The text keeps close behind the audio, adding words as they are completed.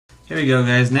Here we go,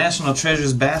 guys. National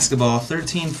Treasures Basketball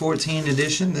 13-14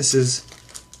 edition. This is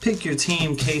Pick Your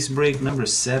Team case break number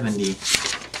 70.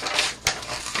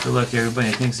 Good luck,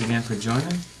 everybody. Thanks again for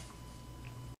joining.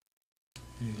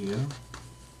 There you go.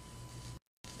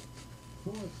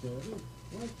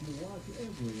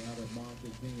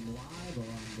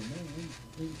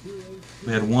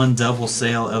 We had one double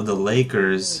sale of the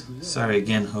Lakers. Sorry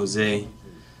again, Jose.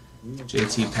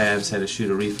 JT Pavs had to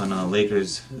shoot a refund on the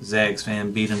Lakers. Zags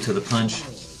fan beat him to the punch.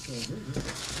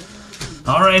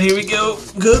 Alright, here we go.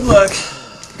 Good luck.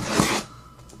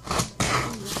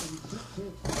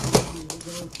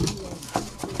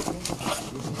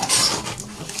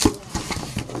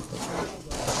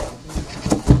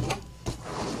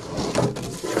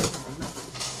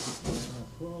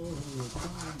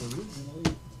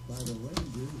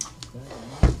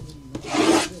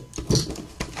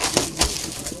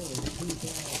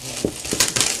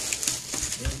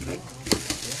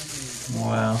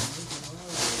 Wow.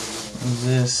 Who's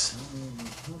this?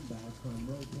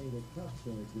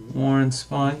 Warren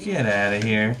Spahn, get out of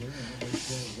here.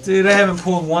 Dude, I haven't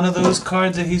pulled one of those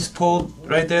cards that he's pulled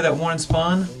right there, that Warren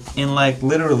Spahn, in like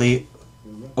literally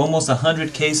almost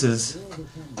 100 cases.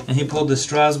 And he pulled the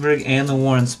Strasburg and the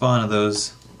Warren Spahn of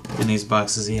those in these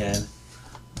boxes he had.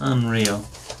 Unreal.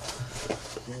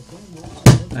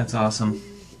 That's awesome.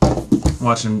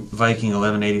 Watching Viking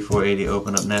 118480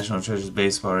 open up National Treasures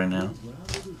Baseball right now.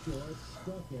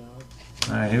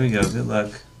 Alright, here we go. Good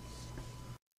luck.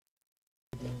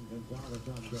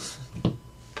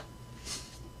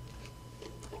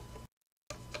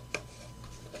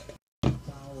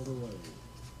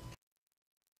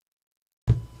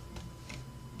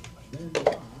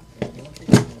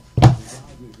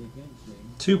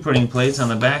 Two printing plates on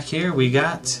the back here. We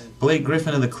got Blake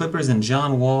Griffin of the Clippers and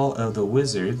John Wall of the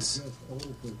Wizards.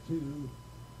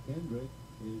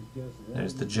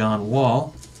 There's the John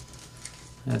Wall.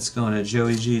 That's going to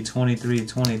Joey G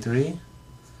 2323. And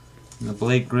the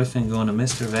Blake Griffin going to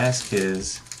Mr.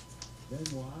 Vasquez.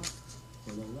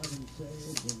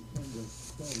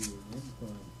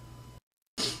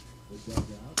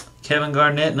 Kevin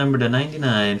Garnett, number to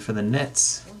 99 for the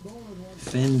Nets.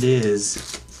 Finn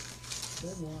Diz.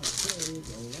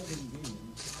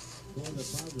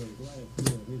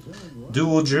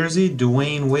 Dual jersey,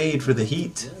 Dwayne Wade for the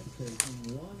Heat.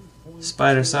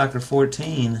 Spider Soccer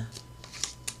 14.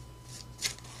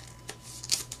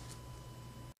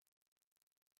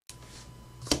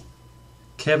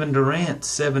 Kevin Durant,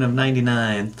 7 of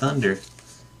 99, Thunder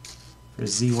for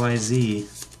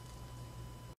ZYZ.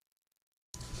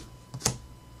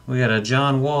 We got a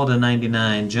John Wall to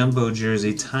 99, Jumbo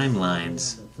Jersey,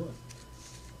 Timelines.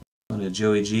 Going to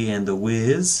Joey G and the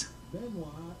Wiz.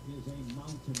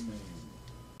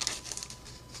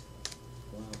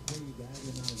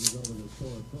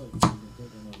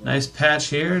 Nice patch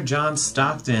here. John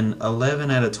Stockton,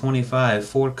 11 out of 25,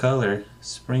 4-color,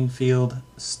 Springfield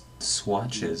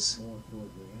swatches.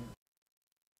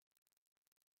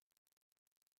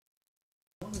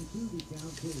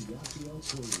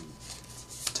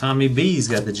 Tommy B's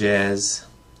got the Jazz.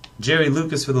 Jerry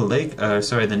Lucas for the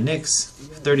the Knicks,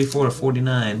 34 of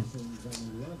 49.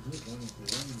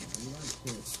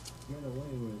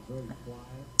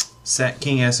 Sat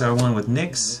King SR1 with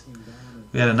Knicks.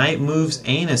 We got a Night Moves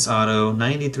Anus auto,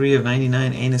 93 of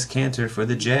 99 Anus Cantor for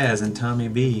the Jazz and Tommy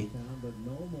B.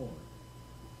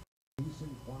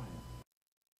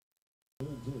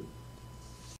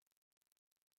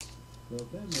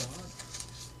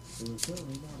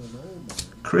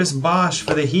 Chris Bosh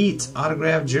for the Heat,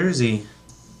 autographed jersey,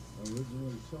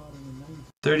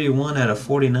 31 out of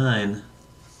 49.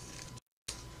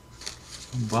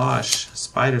 Bosh,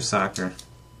 Spider Soccer.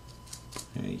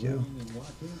 There you go.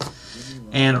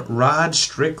 And Rod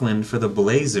Strickland for the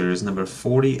Blazers, number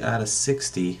 40 out of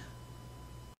 60.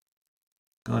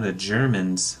 Going to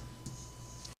Germans.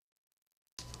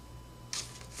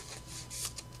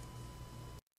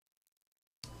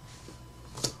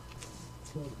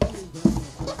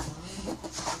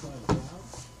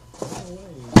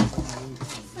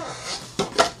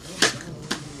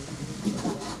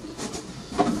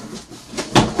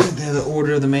 They have the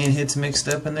order of the main hits mixed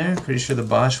up in there. Pretty sure the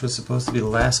Bosch was supposed to be the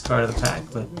last card of the pack,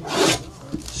 but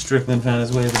Strickland found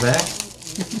his way to the back.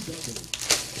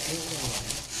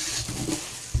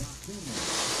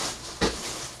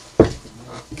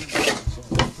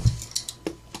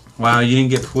 Wow, you didn't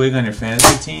get Puig on your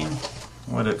fantasy team?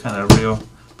 What a kind of real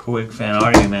Puig fan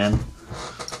are you, man?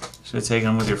 Should have taken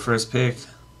him with your first pick.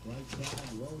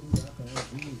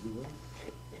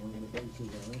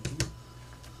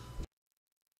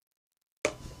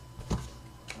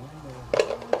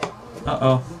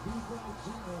 Uh-oh.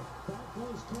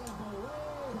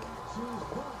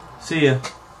 See ya.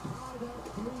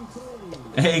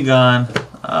 Hey, gone.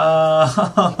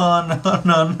 Oh, no,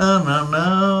 no, no, no,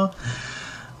 no.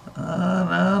 Oh,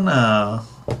 no, no.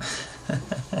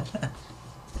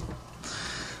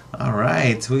 All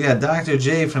right, we got Dr.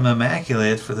 J from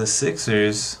Immaculate for the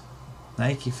Sixers.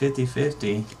 Nike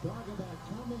 50/50.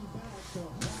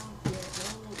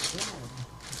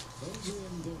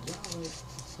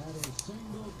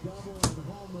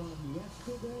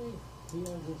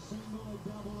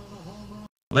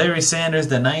 Larry Sanders,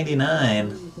 the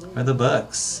 99 for the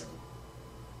Bucks.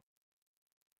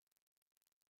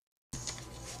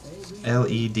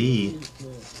 LED.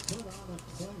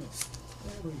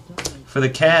 For the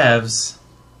Cavs,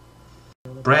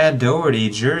 Brad Doherty,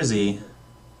 jersey.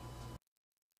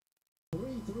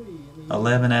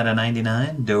 11 out of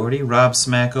 99. Doherty. Rob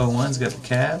Smack 01's got the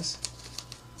Cavs.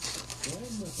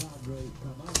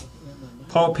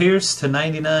 Paul Pierce to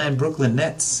 99, Brooklyn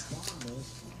Nets.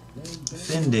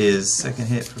 Finn Diz, second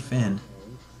hit for Finn.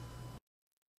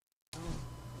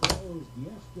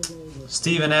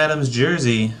 Steven Adams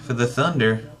jersey for the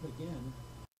Thunder.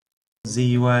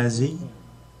 ZUIZ.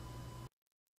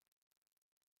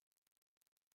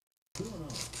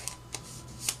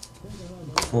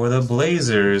 For the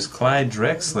Blazers, Clyde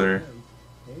Drexler.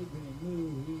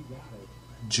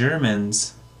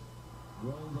 Germans.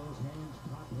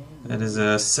 That is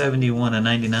a 71 of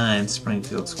 99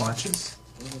 Springfield swatches.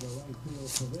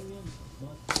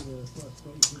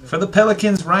 For the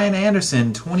Pelicans, Ryan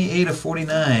Anderson, 28 of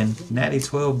 49, Natty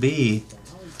 12B,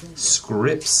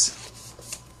 Scripps.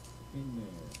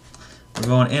 We're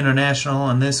going international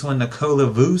on this one, Nikola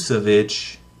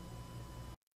Vucevic,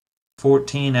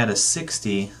 14 out of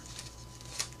 60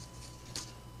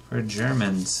 for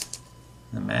Germans,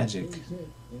 the Magic.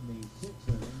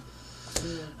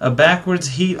 A backwards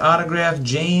Heat autograph,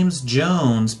 James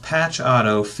Jones, patch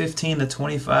auto, 15 to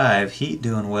 25. Heat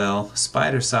doing well.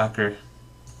 Spider Soccer.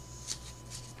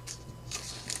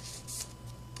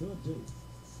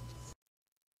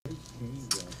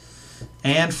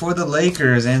 And for the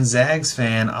Lakers and Zags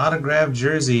fan, autograph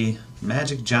jersey,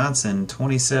 Magic Johnson,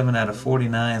 27 out of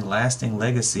 49, lasting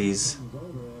legacies.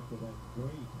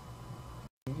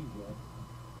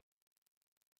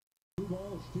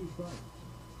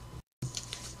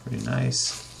 Pretty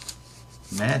nice.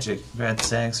 Magic. Congrats,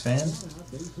 Zags fan.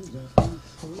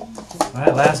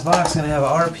 Alright, last box. Gonna have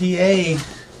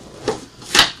RPA.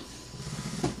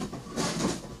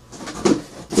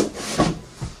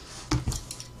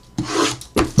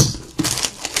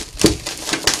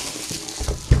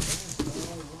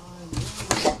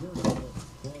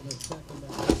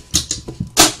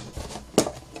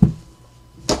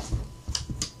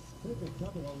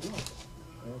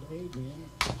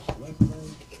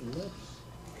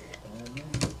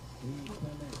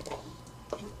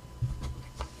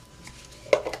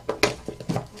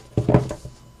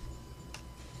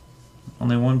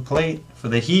 Only one plate for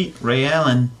the Heat, Ray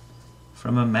Allen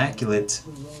from Immaculate.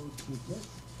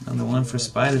 Another one for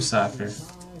Spider Soccer.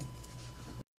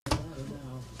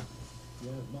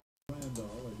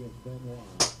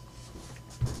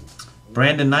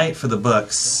 Brandon Knight for the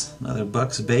Bucks. Another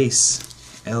Bucks base.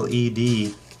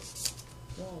 LED.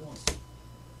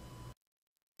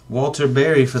 Walter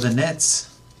Berry for the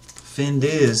Nets. Finn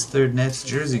Diz, third Nets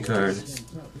jersey card.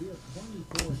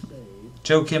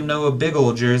 Joakim Noah Big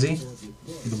Ol' jersey.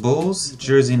 The Bulls,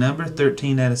 jersey number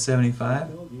 13 out of 75.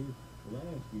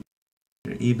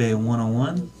 eBay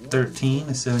 101, 13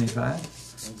 to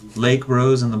 75. Lake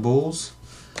Rose and the Bulls.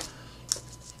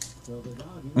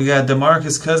 We got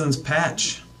DeMarcus Cousins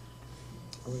patch.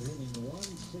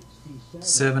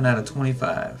 7 out of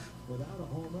 25.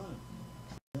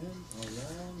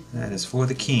 That is for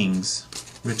the Kings.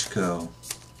 Richco.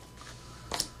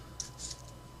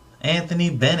 Anthony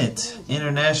Bennett,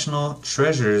 International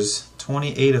Treasures,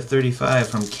 28 of 35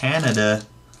 from Canada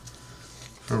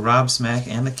for Rob Smack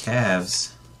and the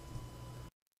Cavs.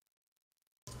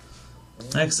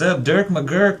 Next up, Dirk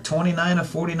McGurk, 29 of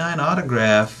 49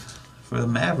 autograph for the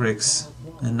Mavericks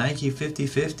and Nike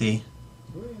 50/50.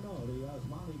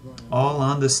 All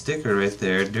on the sticker right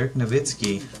there. Dirk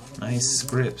Nowitzki. Nice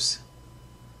scripts.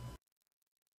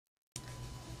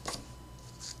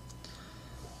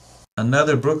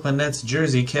 Another Brooklyn Nets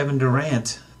jersey, Kevin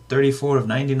Durant, 34 of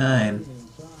 99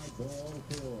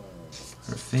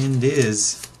 for Finn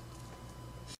Diz.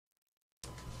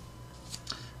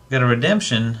 Got a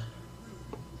redemption.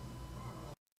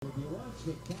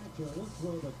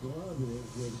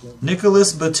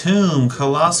 Nicholas Batum,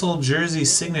 colossal jersey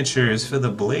signatures for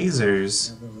the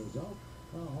Blazers.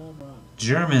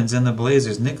 Germans and the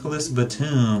Blazers. Nicholas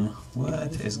Batum.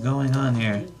 What is going on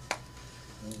here?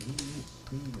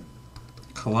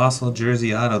 Colossal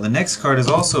Jersey Auto. The next card is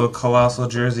also a Colossal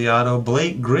Jersey Auto.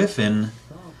 Blake Griffin,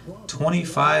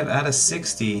 25 out of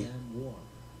 60.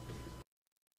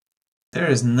 There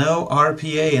is no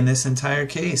RPA in this entire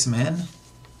case, man.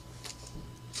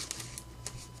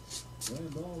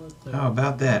 How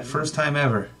about that? First time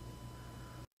ever.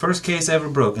 First case ever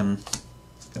broken.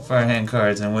 The Firehand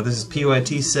cards. And well, this is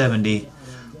PYT 70.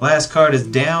 Last card is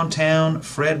Downtown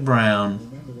Fred Brown.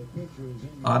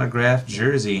 Autographed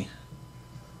jersey.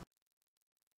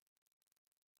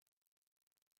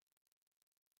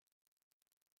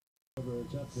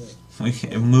 We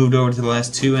moved over to the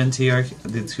last two the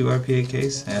 2 RPA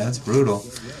case. Yeah, that's brutal.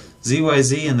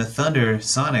 ZYZ and the Thunder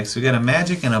Sonics. We got a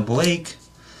Magic and a Blake.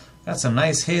 Got some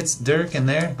nice hits, Dirk in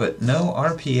there, but no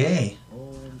RPA.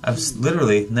 I've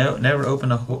literally never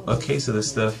opened a case of this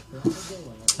stuff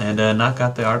and not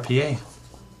got the RPA.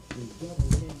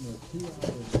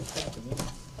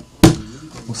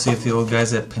 We'll see if the old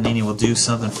guys at Panini will do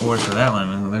something for us for that one.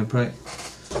 I mean, they're probably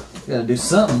gotta do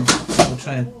something. We'll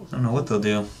try. I don't know what they'll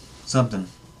do. Something.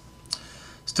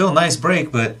 Still a nice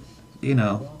break, but you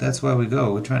know that's why we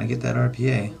go. We're trying to get that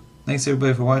RPA. Thanks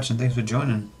everybody for watching. Thanks for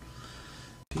joining.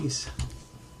 Peace.